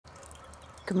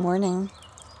Good morning.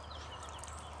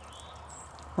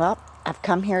 Well, I've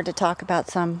come here to talk about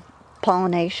some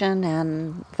pollination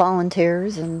and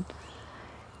volunteers and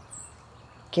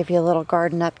give you a little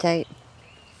garden update.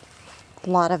 A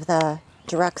lot of the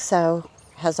direct sow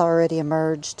has already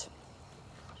emerged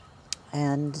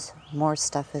and more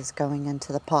stuff is going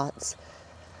into the pots.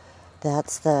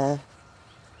 That's the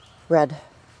red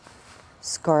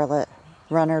Scarlet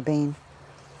Runner Bean.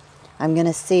 I'm going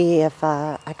to see if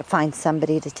I can find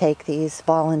somebody to take these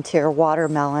volunteer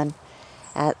watermelon.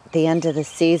 At the end of the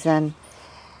season,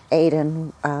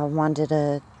 Aiden wanted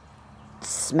to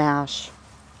smash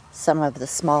some of the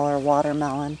smaller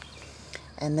watermelon.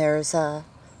 And there's a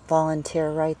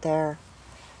volunteer right there.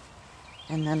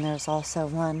 And then there's also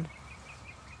one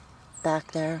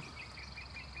back there.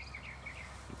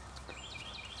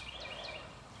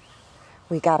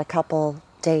 We got a couple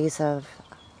days of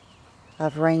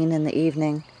rain in the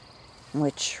evening,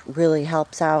 which really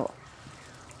helps out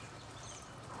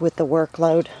with the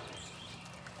workload.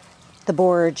 The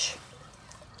borage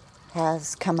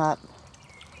has come up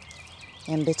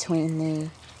in between the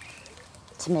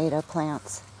tomato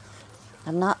plants.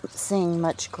 I'm not seeing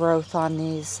much growth on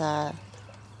these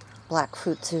Black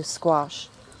Futsu squash,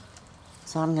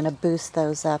 so I'm going to boost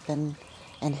those up and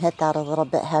hit that a little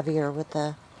bit heavier with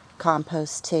the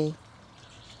compost tea.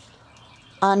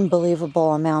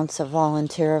 Unbelievable amounts of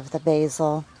volunteer of the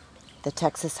basil, the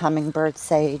Texas hummingbird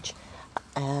sage,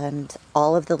 and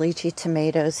all of the lychee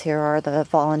tomatoes here are the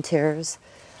volunteers.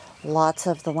 Lots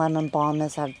of the lemon balm,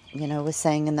 as I was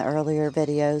saying in the earlier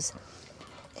videos,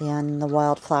 and the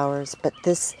wildflowers. But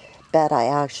this bed I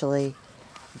actually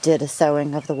did a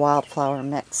sowing of the wildflower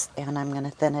mix, and I'm going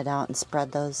to thin it out and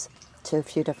spread those to a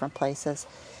few different places.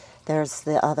 There's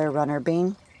the other runner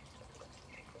bean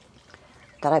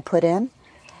that I put in,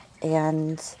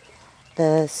 and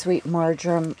the sweet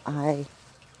marjoram, I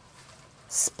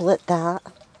split that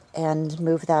and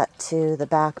moved that to the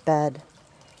back bed.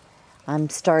 I'm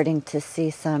starting to see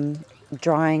some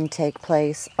drying take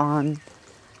place on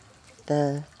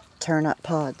the turnip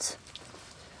pods,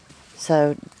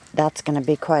 so that's going to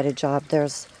be quite a job.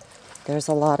 There's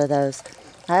a lot of those.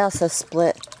 I also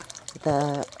split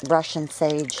the Russian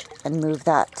sage and moved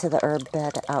that to the herb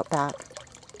bed out back.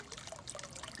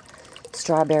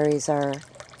 Strawberries are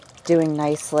doing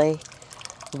nicely.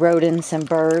 Rodents and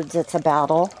birds, it's a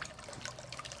battle.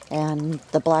 And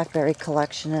the blackberry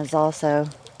collection is also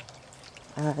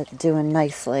doing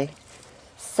nicely.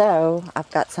 So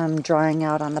I've got some drying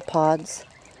out on the pods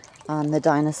on the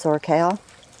dinosaur kale.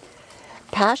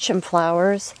 Passion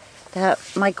flowers that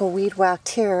Michael weed whacked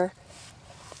here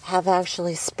have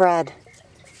actually spread.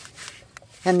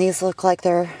 And these look like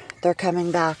they're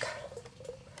coming back.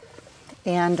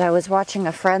 And I was watching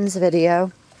a friend's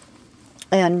video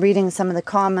and reading some of the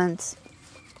comments,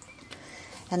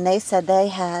 and they said they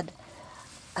had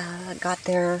got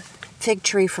their fig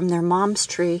tree from their mom's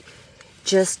tree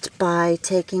just by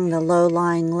taking the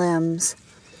low-lying limbs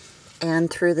and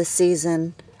through the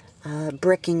season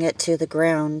bricking it to the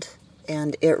ground,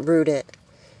 and it rooted.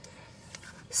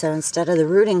 So instead of the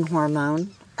rooting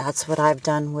hormone, that's what I've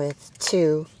done with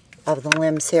 2 of the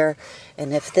limbs here.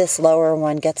 And if this lower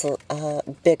one gets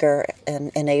bigger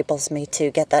and enables me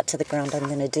to get that to the ground, I'm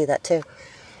going to do that too.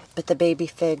 But the baby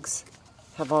figs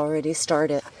have already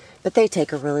started, but they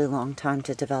take a really long time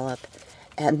to develop.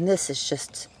 And this is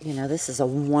just, this is a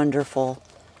wonderful,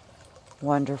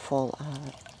 wonderful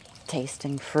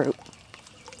tasting fruit.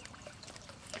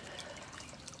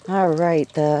 All right,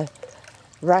 the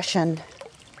Russian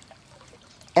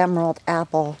emerald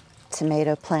apple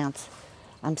tomato plants.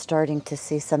 I'm starting to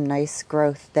see some nice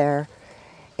growth there.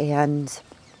 And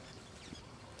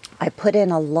I put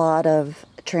in a lot of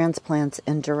transplants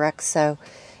in direct sow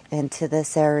into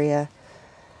this area.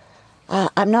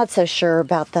 I'm not so sure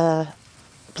about the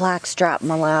blackstrap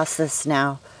molasses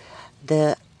now.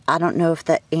 I don't know if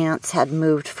the ants had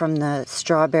moved from the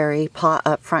strawberry pot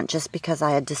up front just because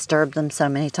I had disturbed them so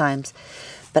many times.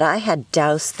 But I had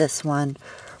doused this one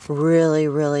really,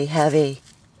 really heavy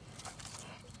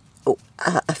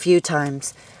a few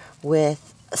times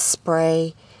with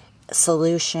spray,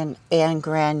 solution, and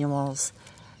granules,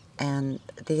 and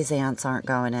these ants aren't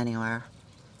going anywhere.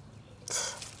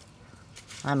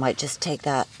 I might just take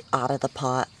that out of the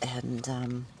pot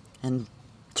and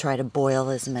try to boil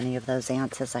as many of those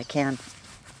ants as I can.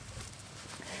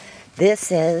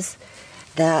 This is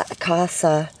the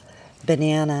Cassa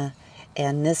Banana,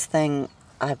 and this thing,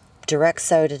 I've direct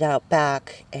sowed it out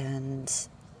back, and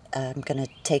I'm going to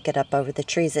take it up over the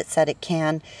trees. It said it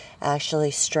can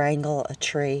actually strangle a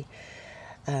tree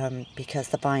because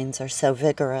the vines are so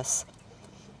vigorous.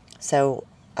 So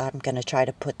I'm going to try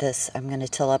to put this, I'm going to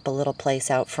till up a little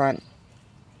place out front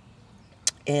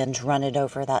and run it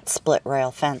over that split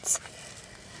rail fence.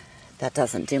 That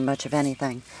doesn't do much of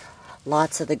anything.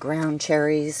 Lots of the ground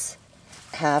cherries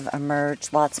have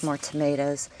emerged, lots more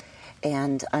tomatoes,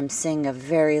 and I'm seeing a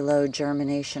very low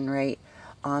germination rate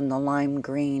on the lime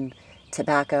green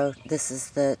tobacco. This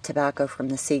is the tobacco from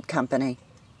the seed company.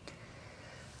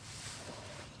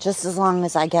 Just as long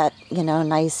as I get, you know,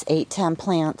 nice 8-10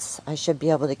 plants, I should be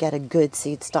able to get a good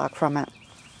seed stock from it.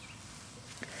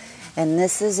 And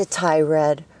this is a Thai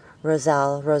Red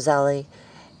Roselle,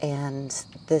 and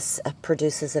this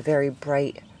produces a very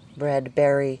bright red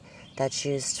berry that's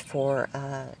used for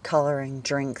coloring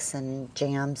drinks and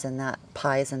jams and that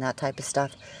pies and that type of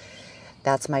stuff.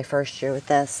 That's my first year with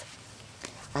this.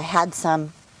 I had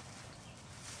some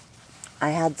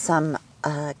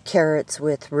carrots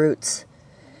with roots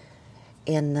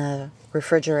in the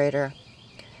refrigerator,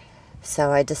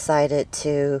 so I decided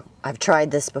to, I've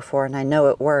tried this before and I know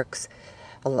it works,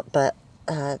 but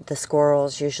the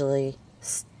squirrels usually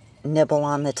nibble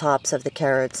on the tops of the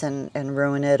carrots and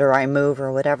ruin it, or I move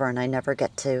or whatever, and I never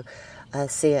get to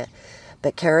see it.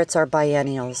 But carrots are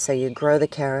biennials, so you grow the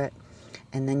carrot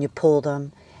and then you pull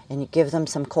them and you give them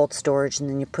some cold storage, and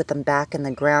then you put them back in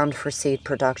the ground for seed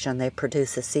production. They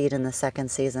produce a seed in the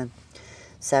second season.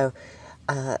 So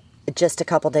just a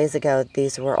couple days ago,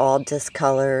 these were all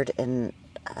discolored and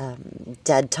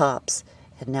dead tops,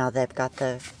 and now they've got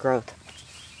the growth.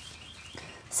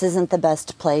 This isn't the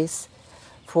best place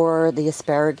for the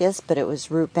asparagus, but it was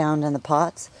root bound in the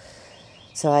pots,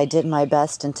 so I did my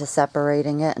best into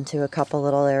separating it into a couple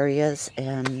little areas,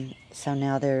 and so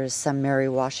now there's some Mary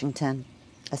Washington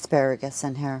asparagus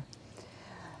in here.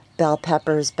 Bell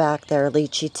peppers back there,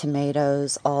 lychee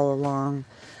tomatoes all along.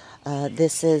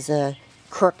 This is a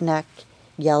crookneck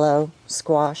yellow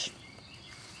squash.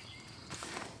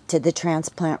 Did the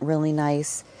transplant really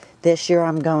nice. This year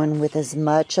I'm going with as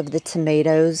much of the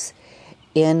tomatoes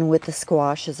in with the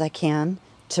squash as I can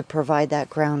to provide that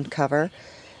ground cover,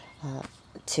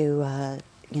 to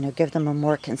give them a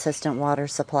more consistent water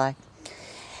supply.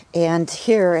 And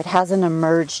here it hasn't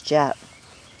emerged yet,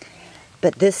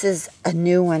 but this is a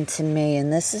new one to me,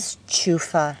 and this is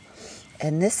Chuffa,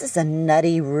 and this is a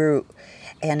nutty root,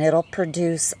 and it'll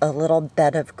produce a little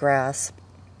bed of grass.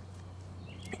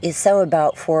 You sow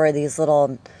about 4 of these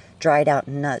little dried out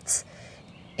nuts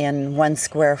in 1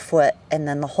 square foot, and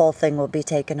then the whole thing will be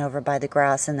taken over by the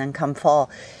grass, and then come fall,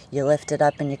 you lift it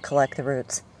up and you collect the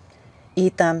roots.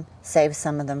 Eat them, save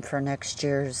some of them for next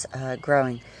year's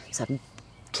growing. So I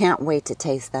can't wait to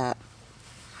taste that.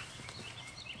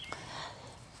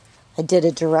 I did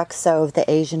a direct sow of the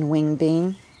Asian wing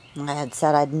bean. I had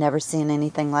said I'd never seen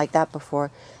anything like that before.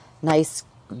 Nice,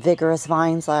 vigorous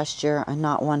vines last year and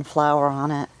not one flower on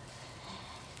it.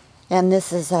 And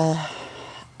this is a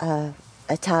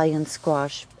Italian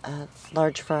squash,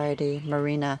 large variety,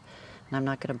 Marina, and I'm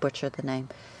not going to butcher the name.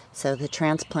 So the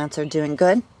transplants are doing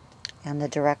good, and the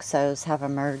direct sows have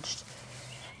emerged,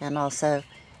 and also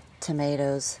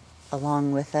tomatoes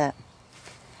along with it.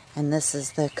 And this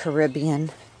is the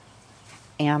Caribbean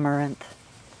Amaranth,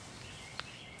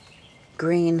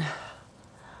 green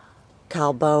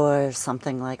Calboa or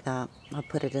something like that. I'll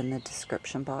put it in the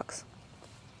description box.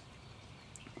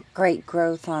 Great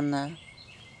growth on the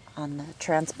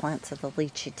transplants of the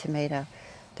lychee tomato.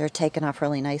 They're taking off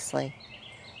really nicely.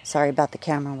 Sorry about the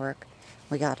camera work.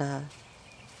 We got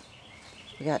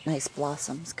nice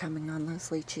blossoms coming on those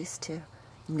lychees too.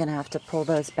 I'm gonna have to pull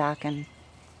those back and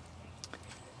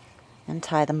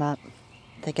tie them up.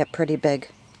 They get pretty big,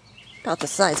 about the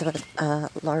size of a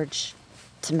large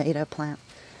tomato plant.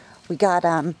 We got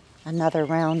another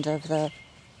round of the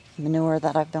manure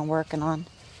that I've been working on.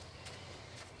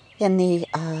 And the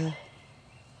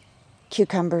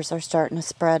cucumbers are starting to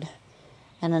spread.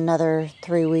 In another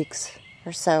 3 weeks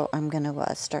or so, I'm going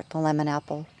to start the lemon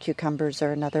apple cucumbers,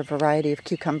 or another variety of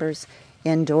cucumbers,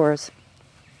 indoors.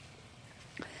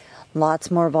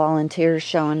 Lots more volunteers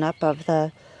showing up of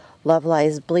the Love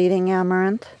Lies Bleeding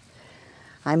Amaranth.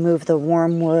 I moved the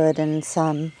wormwood and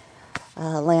some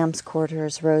lamb's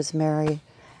quarters, rosemary,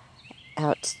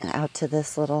 out to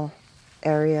this little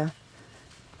area.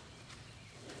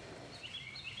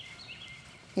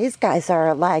 These guys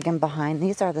are lagging behind.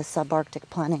 These are the subarctic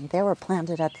planting. They were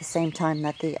planted at the same time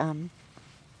that the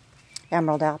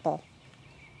emerald apple,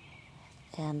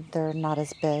 and they're not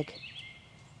as big.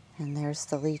 And there's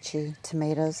the lychee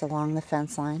tomatoes along the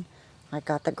fence line. I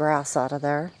got the grass out of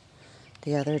there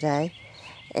the other day,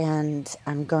 and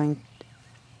I'm going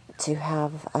to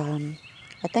have,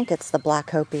 I think it's the black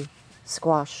Hopi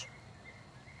squash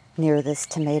near this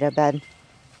tomato bed.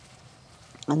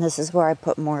 And this is where I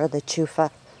put more of the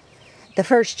Chuffa. The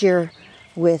first year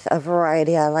with a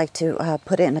variety, I like to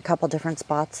put it in a couple different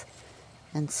spots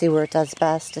and see where it does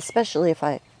best, especially if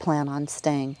I plan on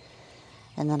staying.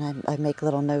 And then I make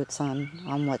little notes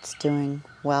on what's doing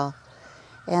well.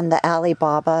 And the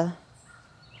Alibaba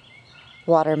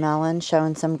watermelon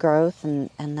showing some growth, and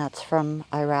that's from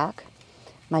Iraq.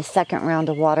 My second round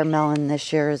of watermelon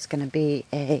this year is going to be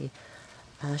a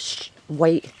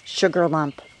white sugar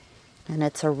lump, and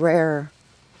it's a rare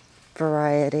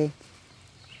variety.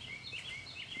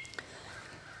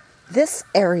 This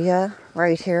area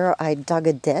right here, I dug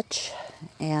a ditch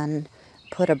and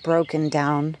put a broken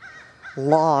down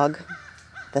log,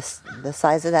 the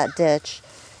size of that ditch,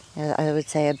 I would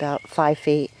say about 5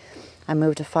 feet. I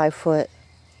moved a 5-foot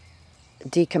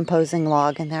decomposing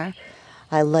log in there.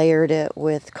 I layered it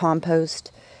with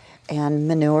compost and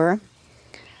manure,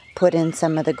 put in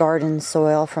some of the garden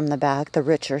soil from the back, the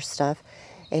richer stuff,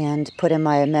 and put in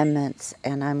my amendments.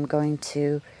 And I'm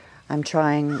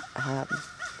trying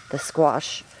the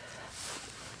squash.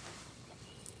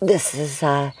 This is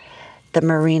the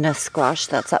Marina squash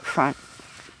that's up front.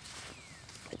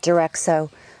 Direct sow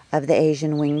of the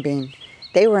Asian wing bean.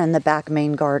 They were in the back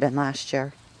main garden last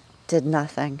year. Did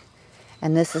nothing.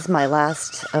 And this is my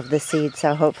last of the seed,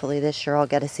 so hopefully this year I'll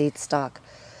get a seed stock.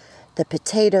 The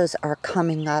potatoes are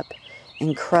coming up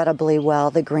incredibly well,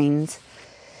 the greens.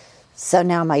 So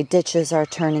now my ditches are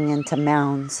turning into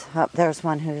mounds. Oh, there's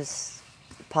one who's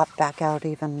popped back out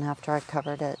even after I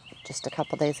covered it just a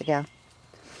couple days ago.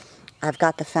 I've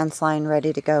got the fence line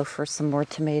ready to go for some more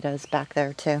tomatoes back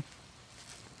there too.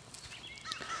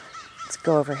 Let's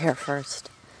go over here first.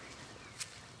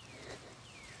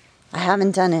 I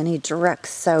haven't done any direct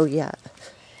sow yet,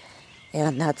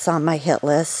 and that's on my hit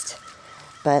list,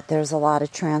 but there's a lot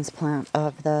of transplant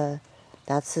of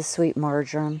that's the sweet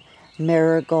marjoram,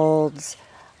 marigolds,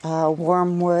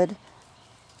 wormwood,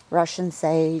 Russian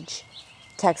sage,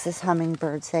 Texas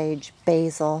hummingbird sage,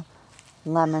 basil,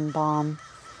 lemon balm,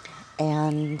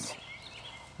 and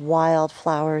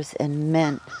wildflowers and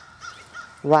mint.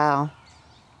 Wow.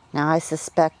 Now I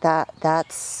suspect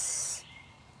that's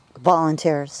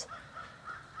volunteers.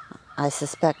 I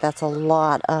suspect that's a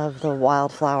lot of the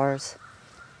wildflowers.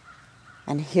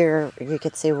 And here you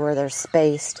can see where they're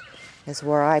spaced is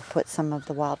where I put some of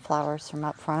the wildflowers from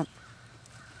up front.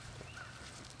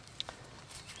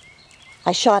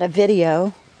 I shot a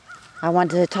video. I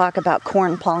wanted to talk about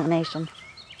corn pollination.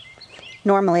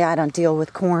 Normally I don't deal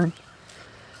with corn.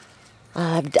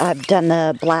 I've done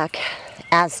the black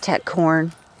Aztec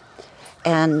corn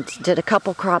and did a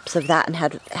couple crops of that and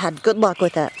had good luck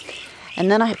with it. And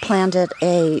then I planted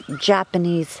a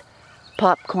Japanese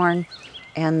popcorn,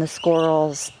 and the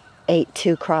squirrels ate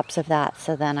 2 crops of that,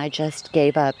 so then I just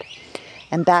gave up.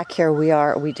 And back here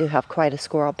we do have quite a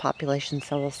squirrel population,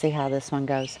 so we'll see how this one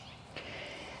goes.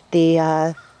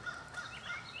 The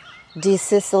D.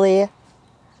 Sicily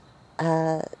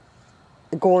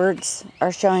gourds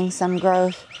are showing some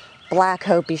growth. Black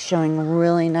Hopi showing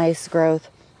really nice growth.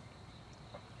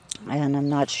 And I'm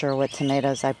not sure what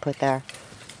tomatoes I put there.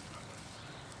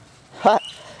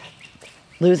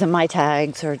 Losing my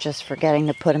tags or just forgetting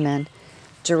to put them in.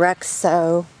 Direct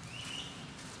sow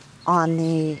on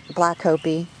the Black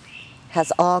Hopi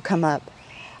has all come up.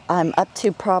 I'm up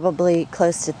to probably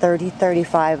close to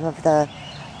 35 of the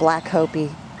Black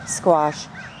Hopi squash,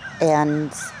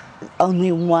 and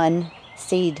only one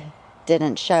seed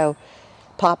didn't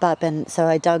pop up, and so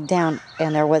I dug down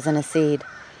and there wasn't a seed.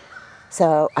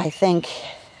 So I think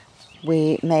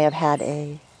we may have had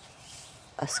a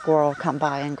squirrel come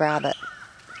by and grab it.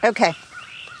 Okay,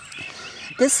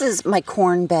 this is my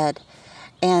corn bed,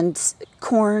 and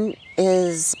corn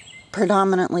is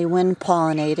predominantly wind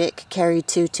pollinated. It can carry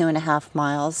 2.5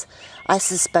 miles. I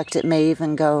suspect it may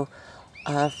even go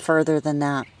further than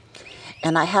that.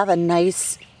 And I have a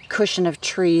nice cushion of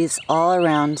trees all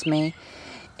around me,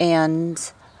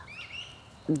 and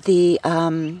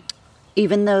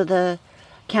even though the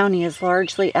county is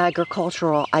largely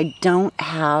agricultural, I don't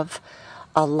have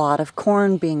a lot of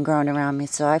corn being grown around me,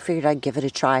 so I figured I'd give it a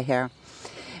try here.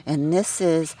 And this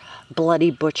is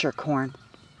bloody butcher corn.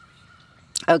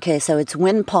 Okay, so it's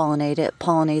wind pollinated. It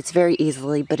pollinates very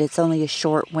easily, but it's only a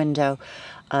short window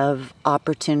of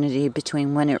opportunity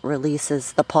between when it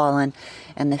releases the pollen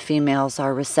and the females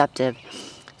are receptive.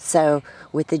 So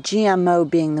with the GMO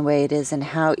being the way it is and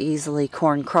how easily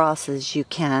corn crosses, you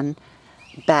can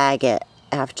bag it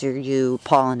after you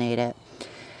pollinate it.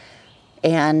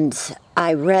 And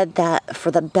I read that for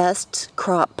the best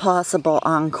crop possible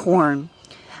on corn,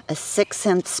 a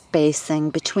 6-inch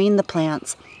spacing between the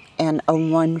plants and a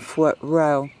 1-foot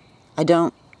row. I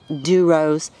don't do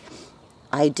rows,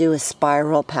 I do a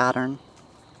spiral pattern.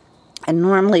 And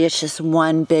normally it's just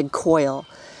one big coil,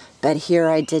 but here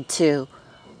I did two.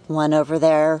 One over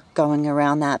there going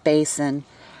around that basin,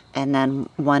 and then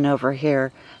one over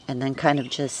here, and then kind of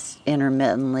just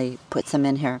intermittently put some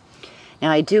in here.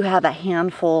 Now I do have a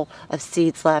handful of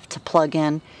seeds left to plug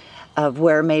in of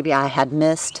where maybe I had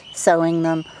missed sowing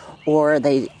them, or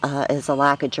they is a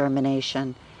lack of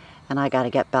germination, and I got to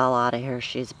get Belle out of here.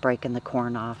 She's breaking the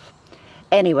corn off.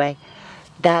 Anyway,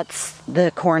 that's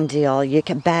the corn deal. You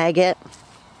can bag it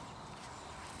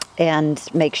and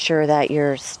make sure that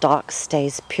your stalk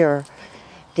stays pure.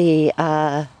 The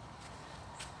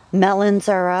melons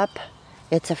are up.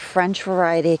 It's a French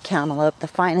variety cantaloupe, the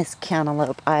finest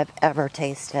cantaloupe I've ever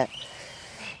tasted.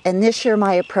 And this year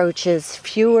my approach is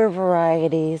fewer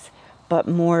varieties, but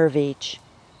more of each.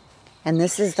 And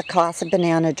this is the Cassa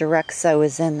Banana direct sow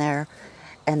is in there.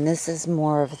 And this is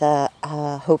more of the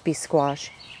Hopi squash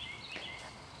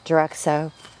direct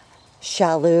sow.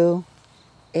 Shallot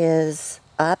is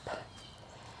up.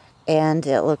 And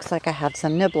it looks like I have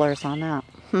some nibblers on that.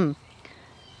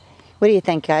 What do you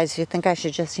think, guys? Do you think I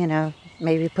should just,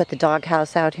 maybe put the dog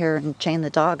house out here and chain the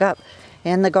dog up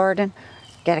in the garden?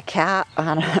 Get a cat?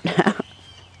 I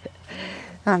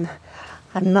don't know.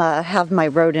 I'm have my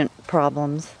rodent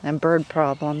problems and bird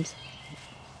problems.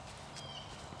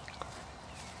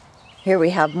 Here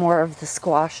we have more of the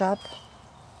squash up.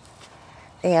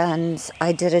 And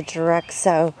I did a direct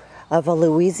sow of a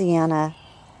Louisiana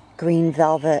green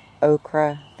velvet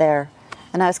okra there.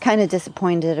 And I was kind of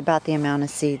disappointed about the amount of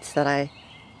seeds that I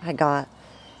got.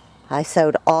 I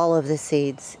sowed all of the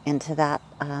seeds into that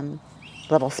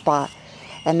little spot.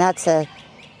 And that's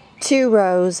 2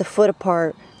 rows, a foot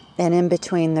apart, and in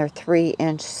between they're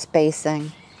 3-inch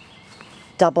spacing.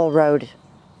 Double rowed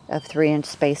of 3-inch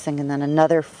spacing, and then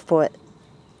another foot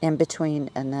in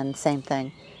between, and then same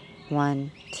thing.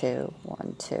 1, 2,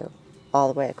 1, 2,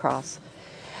 all the way across.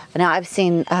 Now I've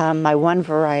seen my one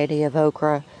variety of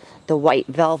okra, the white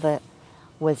velvet,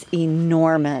 was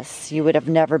enormous. You would have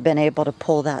never been able to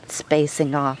pull that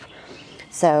spacing off.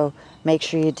 So make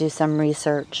sure you do some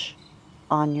research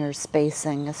on your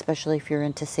spacing, especially if you're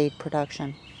into seed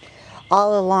production.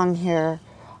 All along here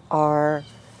are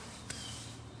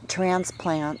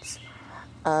transplants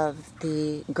of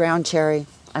the ground cherry.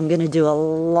 I'm going to do a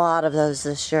lot of those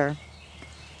this year.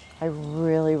 I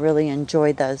really, really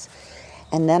enjoyed those.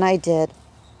 And then I did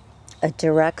a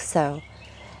direct sow.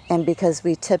 And because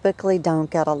we typically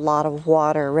don't get a lot of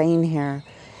water, rain here,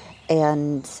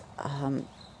 and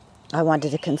I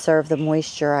wanted to conserve the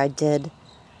moisture, I did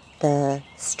the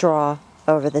straw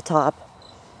over the top,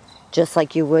 just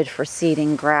like you would for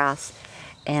seeding grass.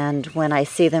 And when I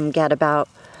see them get about,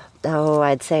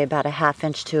 I'd say about a 1/2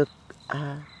 inch to,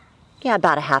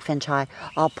 about a 1/2 inch high,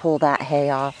 I'll pull that hay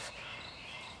off.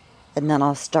 And then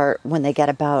I'll start, when they get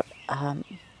about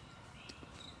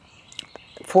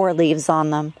 4 leaves on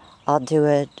them, I'll do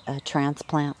a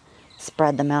transplant,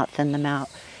 spread them out, thin them out.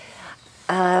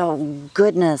 Oh,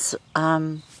 goodness.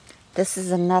 This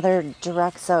is another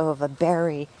direct sow of a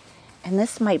berry. And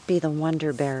this might be the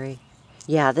wonderberry.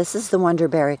 Yeah, this is the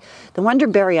wonderberry. The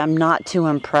wonderberry I'm not too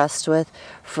impressed with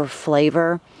for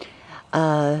flavor.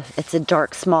 It's a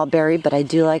dark, small berry, but I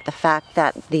do like the fact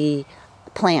that the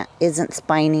plant isn't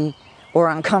spiny or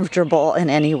uncomfortable in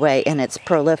any way, and it's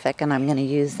prolific, and I'm going to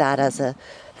use that as a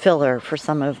filler for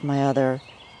some of my other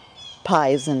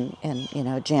pies and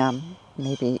jam.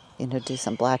 Maybe, do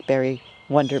some blackberry,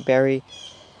 wonderberry,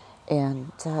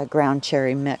 and ground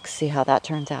cherry mix. See how that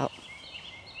turns out.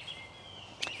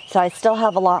 So I still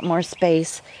have a lot more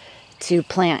space to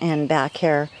plant in back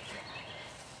here.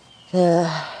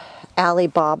 The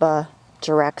Alibaba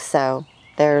direct sow.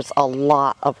 There's a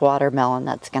lot of watermelon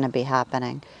that's going to be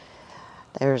happening.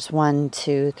 There's 1,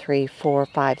 2, 3, 4,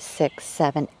 5, 6,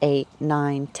 7, 8,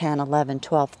 9, 10, 11,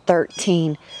 12,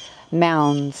 13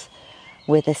 mounds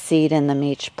with a seed in them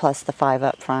each, plus the 5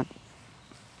 up front.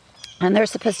 And they're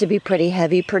supposed to be pretty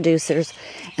heavy producers,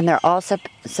 and they're also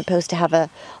supposed to have a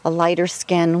lighter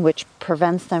skin, which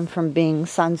prevents them from being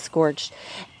sun-scorched,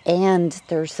 and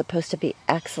they're supposed to be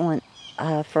excellent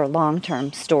for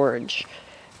long-term storage,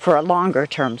 for a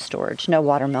longer-term storage. No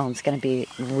watermelon's going to be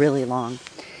really long.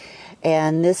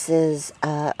 And this is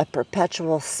a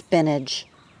perpetual spinach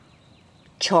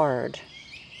chard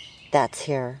that's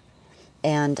here.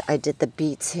 And I did the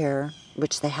beets here,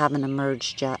 which they haven't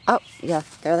emerged yet. Oh, yeah,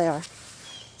 there they are.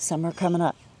 Some are coming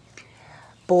up.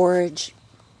 Borage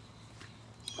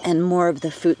and more of the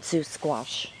futsu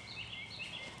squash.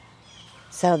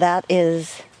 So that's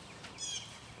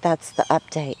the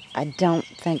update. I don't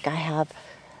think I have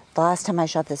the last time I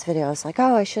shot this video, I was like,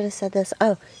 oh, I should have said this.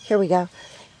 Oh, here we go.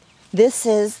 This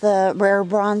is the rare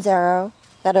bronze arrow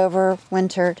that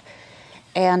overwintered,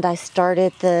 and I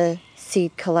started the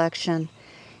seed collection.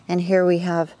 And here we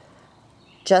have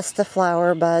just the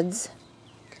flower buds.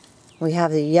 We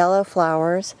have the yellow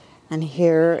flowers, and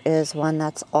here is one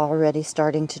that's already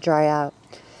starting to dry out.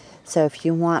 So if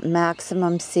you want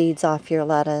maximum seeds off your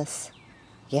lettuce,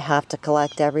 you have to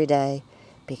collect every day,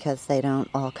 because they don't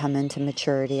all come into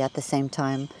maturity at the same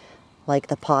time like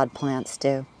the pod plants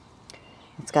do.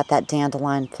 It's got that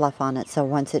dandelion fluff on it, so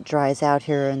once it dries out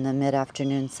here in the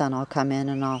mid-afternoon sun, I'll come in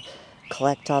and I'll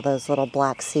collect all those little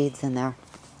black seeds in there.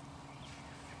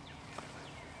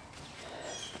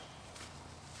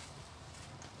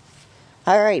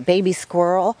 All right, baby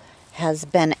squirrel has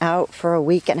been out for a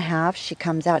week and a half. She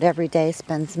comes out every day,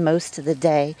 spends most of the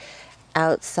day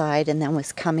outside, and then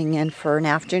was coming in for an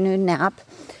afternoon nap,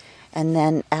 and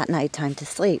then at nighttime to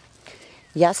sleep.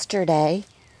 Yesterday,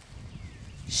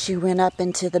 she went up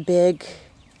into the big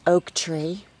oak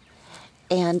tree,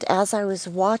 and as I was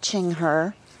watching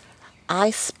her, I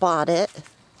spotted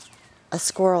a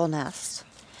squirrel nest.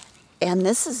 And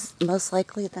this is most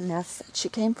likely the nest that she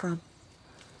came from.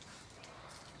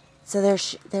 So there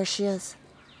she is.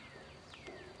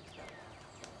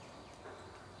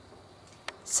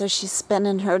 So she's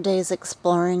spending her days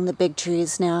exploring the big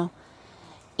trees now.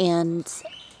 And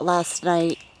last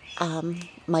night,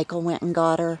 Michael went and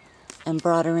got her and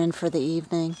brought her in for the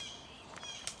evening,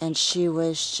 and she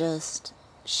was just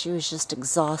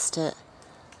exhausted.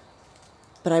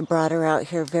 But I brought her out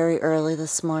here very early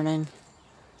this morning.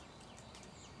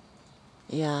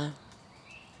 Yeah,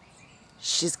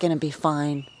 she's gonna be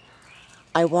fine.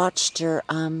 I watched her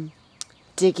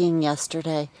digging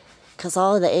yesterday, because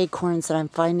all of the acorns that I'm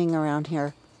finding around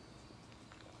here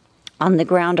on the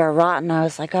ground are rotten. I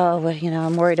was like, oh, well, you know,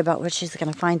 I'm worried about what she's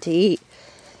gonna find to eat.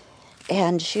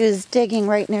 And she was digging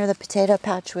right near the potato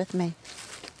patch with me.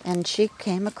 And she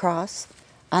came across,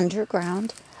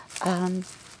 underground, an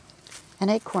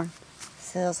acorn.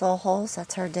 See those little holes?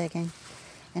 That's her digging.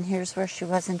 And here's where she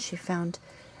was, and she found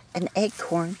an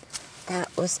acorn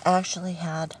that was actually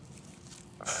had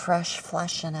fresh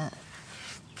flesh in it.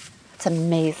 It's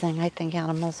amazing. I think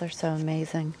animals are so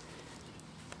amazing.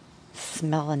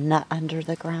 Smell a nut under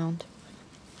the ground.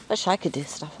 Wish I could do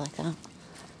stuff like that.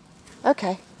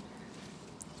 Okay.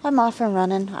 I'm off and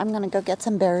running. I'm going to go get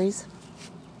some berries.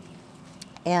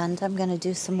 And I'm going to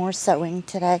do some more sowing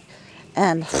today.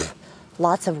 And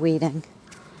lots of weeding.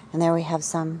 And there we have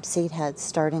some seed heads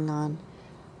starting on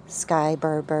Sky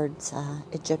Bird's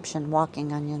Egyptian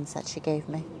walking onions that she gave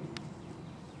me.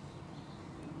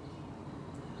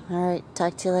 Alright,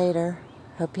 talk to you later.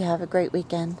 Hope you have a great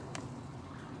weekend.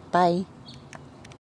 Bye.